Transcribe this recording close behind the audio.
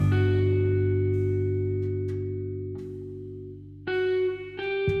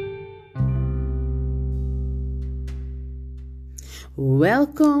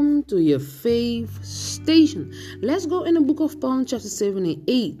Welcome to your faith station. Let's go in the book of Psalm chapter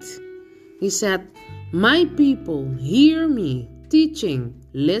 78. He said, "My people, hear me teaching.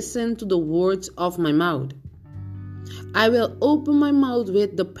 Listen to the words of my mouth. I will open my mouth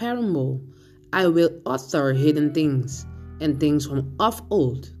with the parable. I will utter hidden things and things from of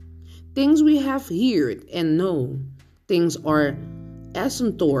old. Things we have heard and know. Things our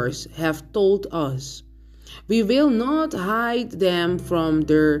ancestors have told us. We will not hide them from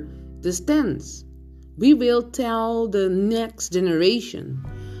their descendants. We will tell the next generation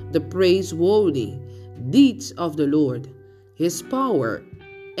the praiseworthy deeds of the Lord. His power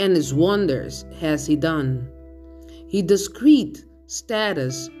and his wonders has he done. He decreed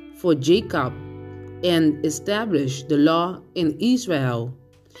status for Jacob and established the law in Israel,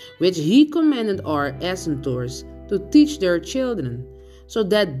 which he commanded our ancestors to teach their children, so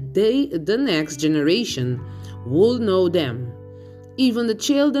that the next generation will know them, even the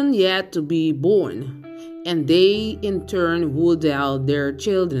children yet to be born, and they in turn will tell their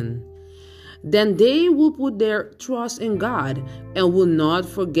children. Then they will put their trust in God and will not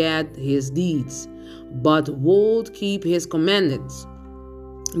forget his deeds, but will keep his commandments.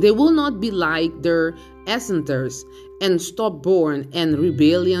 They will not be like their ancestors and stubborn and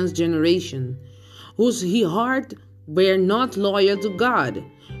rebellious generation, whose heart were not loyal to God,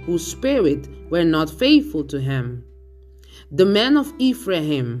 whose spirit were not faithful to him. The men of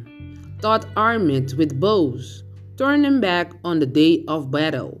Ephraim thought armed with bows, turning back on the day of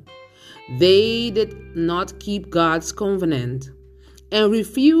battle. They did not keep God's covenant and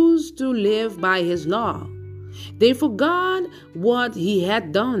refused to live by his law. They forgot what he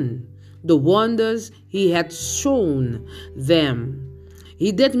had done, the wonders he had shown them.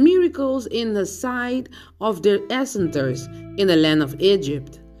 He did miracles in the sight of their ancestors in the land of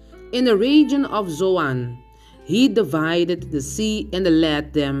Egypt. In the region of Zoan, he divided the sea and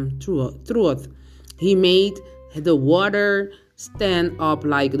led them through it. He made the water stand up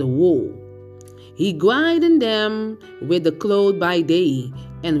like the wall. He guided them with the cloud by day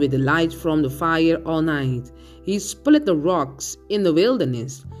and with the light from the fire all night. He split the rocks in the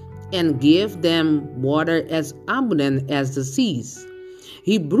wilderness and gave them water as abundant as the seas.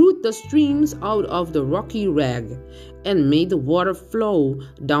 He brought the streams out of the rocky crag and made the water flow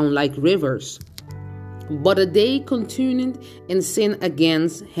down like rivers. But they continued in sin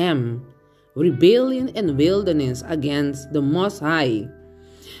against him, rebellion and wilderness against the Most High.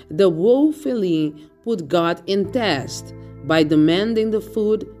 They woefully put God in test by demanding the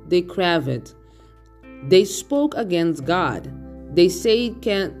food they craved. They spoke against God. They said,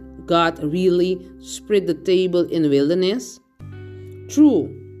 "Can God really spread the table in wilderness?" True,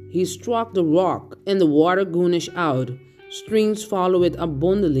 he struck the rock, and the water gushed out. Streams follow it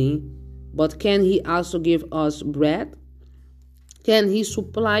abundantly. But can he also give us bread? Can he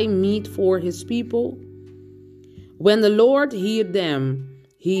supply meat for his people? When the Lord heard them,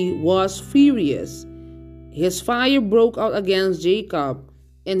 he was furious. His fire broke out against Jacob,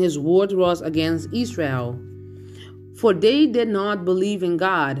 and his wrath rose against Israel. For they did not believe in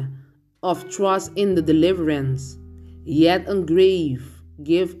God, of trust in the deliverance. Yet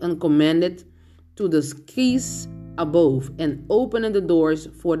give and commanded to the skies above, and opened the doors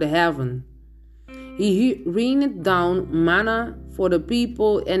for the heaven. He rained down manna for the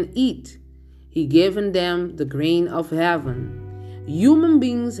people and eat. He given them the grain of heaven. Human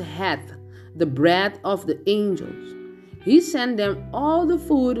beings had the bread of the angels. He sent them all the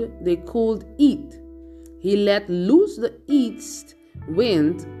food they could eat. He let loose the east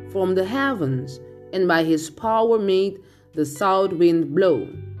wind from the heavens, and by his power made the south wind blow.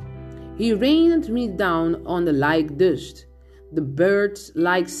 He rained me down on the like dust, the birds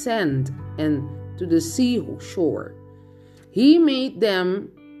like sand, and to the seashore. He made them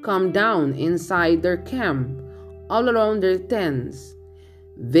come down inside their camp, all around their tents.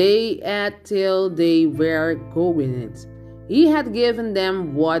 They ate till they were going it. He had given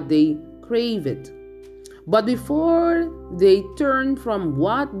them what they craved. But before they turned from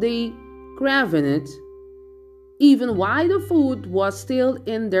what they craved, even while the food was still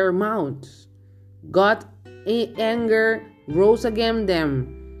in their mouths, God's anger rose against them.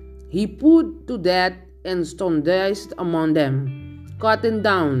 He put to death and stoned among them, cutting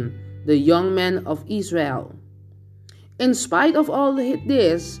down the young men of Israel. In spite of all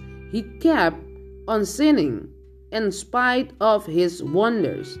this, he kept on sinning. In spite of his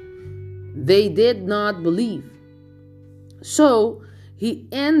wonders, they did not believe. So he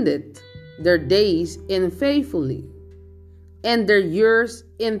ended their days in faithfully, and their years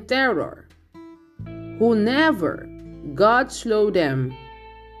in terror. Who never God slow them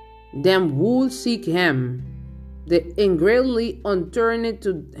would seek him. they angrily unturned it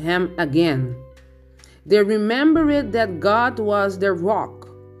to him again. They remembered that God was their rock,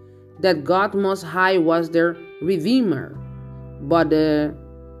 that God Most High was their Redeemer, but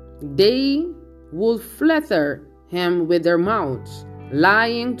they would flatter him with their mouths,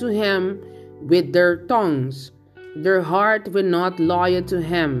 lying to him with their tongues. Their heart was not loyal to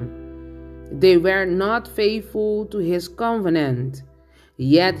him. They were not faithful to his covenant.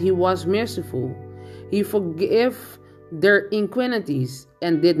 Yet he was merciful. He forgave their iniquities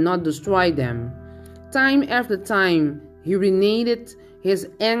and did not destroy them. Time after time he renewed his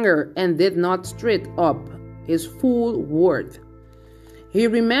anger and did not stir up his full wrath. He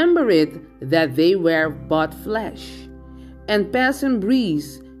remembered that they were but flesh, and passing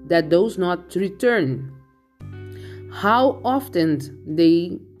breeze that does not return. How often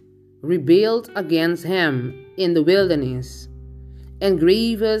they rebelled against him in the wilderness, and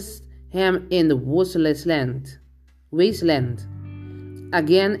grievous him in the wasteland.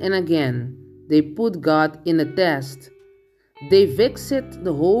 Again and again they put God in a test. They vexed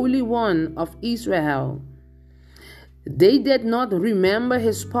the Holy One of Israel. They did not remember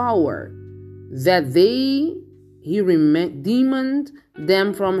his power, that he redeemed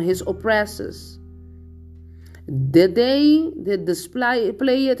them from his oppressors. They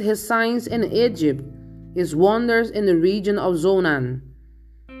displayed his signs in Egypt, his wonders in the region of Zoan.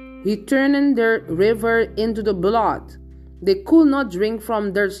 He turned their river into the blood. They could not drink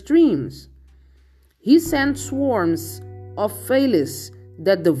from their streams. He sent swarms of flies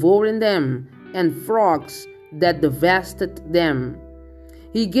that devoured them, and frogs that devastated them.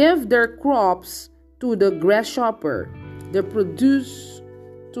 He gave their crops to the grasshopper, their produce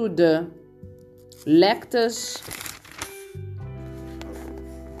to the locusts.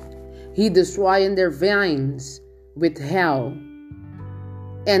 He destroyed their vines with hail,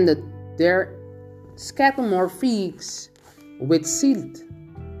 and their sycamore figs with silt.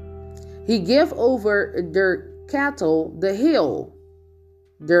 He gave over their cattle the hill,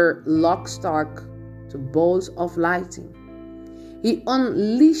 their livestock to balls of lightning. He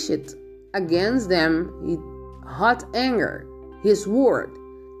unleashed against them his hot anger, his word,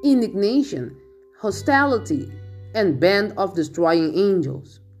 indignation, hostility, and band of destroying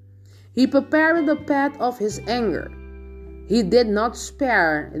angels. He prepared the path of his anger. He did not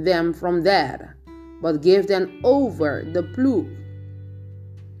spare them from that, but gave them over the plume.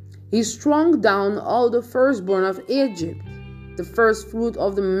 He struck down all the firstborn of Egypt, the first fruit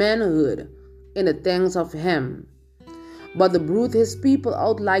of the manhood, in the tents of Ham. But he brought his people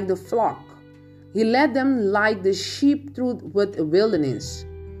out like the flock. He led them like the sheep through the wilderness.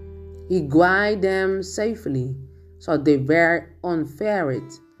 He guided them safely, so they were unfettered.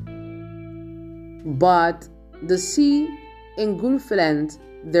 But the sea engulfed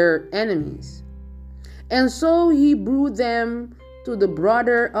their enemies. And so he brought them to the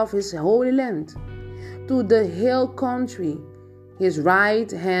border of his holy land, to the hill country his right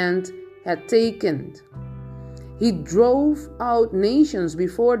hand had taken. He drove out nations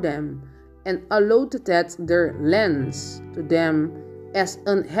before them and allotted their lands to them as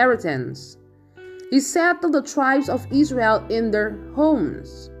inheritance. He settled the tribes of Israel in their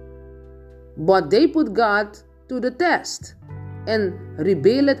homes. But they put God to the test and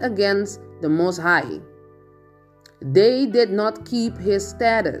rebelled against the Most High. They did not keep his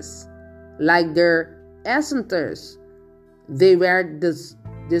status. Like their ancestors, they were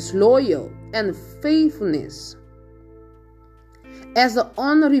disloyal and faithless, as the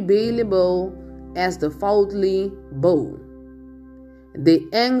unrebellable as the faulty bow. They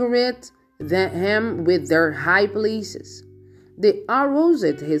angered him with their high places. They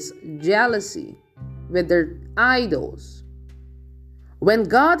aroused his jealousy with their idols. When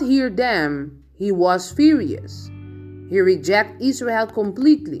God heard them, he was furious. He rejected Israel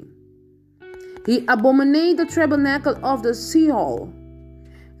completely. He abominated the tabernacle of the Sheol,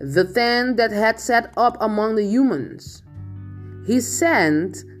 the tent that had set up among the humans. He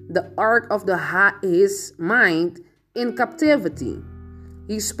sent the ark of his mind in captivity.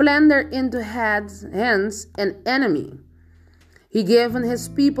 He slandered into hands an enemy. He gave his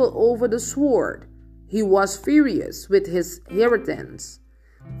people over the sword. He was furious with his inheritance.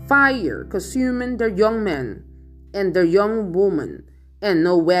 Fire consuming their young men and their young women, and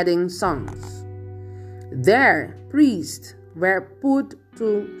no wedding songs. Their priests were put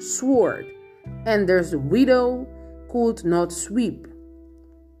to sword, and their widow could not sweep.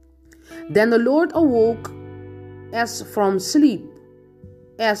 Then the Lord awoke as from sleep,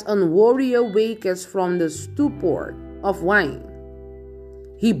 as a warrior wakes from the stupor of wine.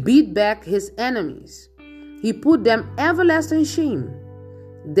 He beat back his enemies. He put them everlasting shame.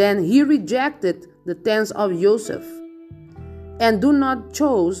 Then he rejected the tents of Joseph, and do not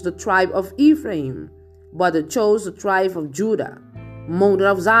choose the tribe of Ephraim, but chose the tribe of Judah, mother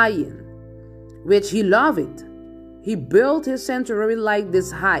of Zion, which he loved. He built his sanctuary like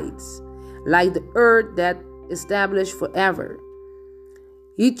these heights, like the earth that established forever.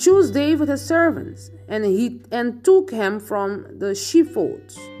 He chose David his servants, and took him from the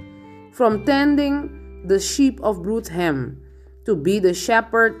sheepfolds, from tending the sheep of Bethlehem, to be the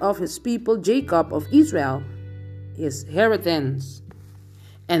shepherd of his people Jacob of Israel, his inheritance.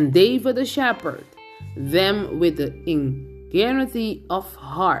 And David the shepherd them with the integrity of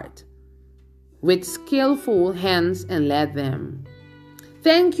heart, with skillful hands, and led them.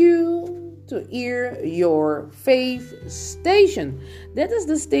 Thank you to hear your faith station. That is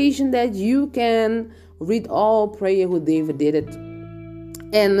the station that you can read all prayer who David did it,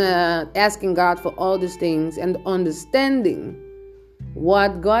 and asking God for all these things, and understanding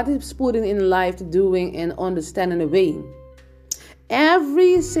what God is putting in life to doing, and understanding the way.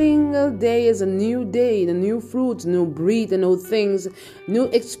 Every single day is a new day, the new fruits, new breed, and new things, new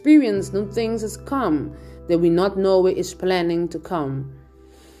experience, new things has come that we not know it is planning to come.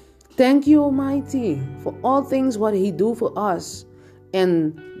 Thank you, Almighty, for all things what He do for us.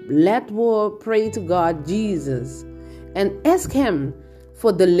 And let us pray to God, Jesus, and ask Him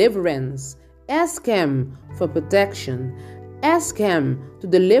for deliverance. Ask Him for protection. Ask Him to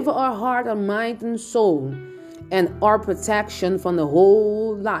deliver our heart, our mind, and soul, and our protection from the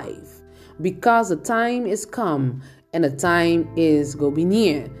whole life. Because the time is come, and the time is go be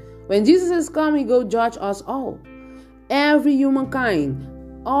near. When Jesus is come, He go judge us all. Every humankind,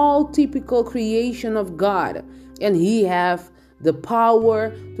 all typical creation of God, and He have the power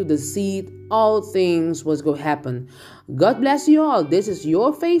to decide all things what's going to happen. God bless you all. This is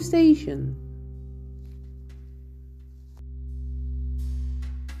your faith station.